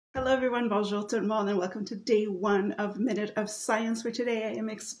Hello everyone, bonjour tout le monde, and welcome to day one of Minute of Science, where today I am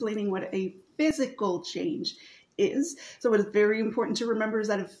explaining what a physical change is. So what is very important to remember is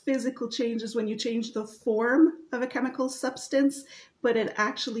that a physical change is when you change the form of a chemical substance, but it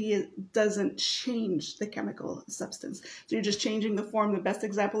actually doesn't change the chemical substance. So you're just changing the form. The best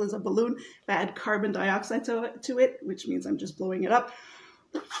example is a balloon. If I add carbon dioxide to it, which means I'm just blowing it up,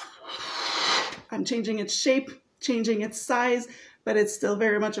 I'm changing its shape, changing its size, but it's still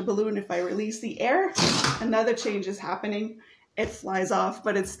very much a balloon. If I release the air, another change is happening. It flies off,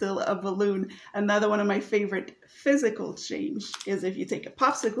 but it's still a balloon. Another one of my favorite physical change is if you take a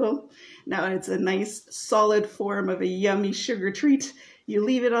popsicle. Now it's a nice solid form of a yummy sugar treat. You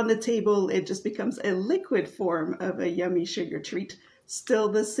leave it on the table, it just becomes a liquid form of a yummy sugar treat. Still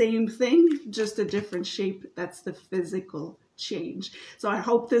the same thing, just a different shape. That's the physical change. So I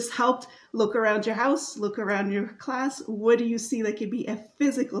hope this helped. Look around your house, look around your class. What do you see that could be a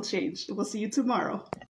physical change? We'll see you tomorrow.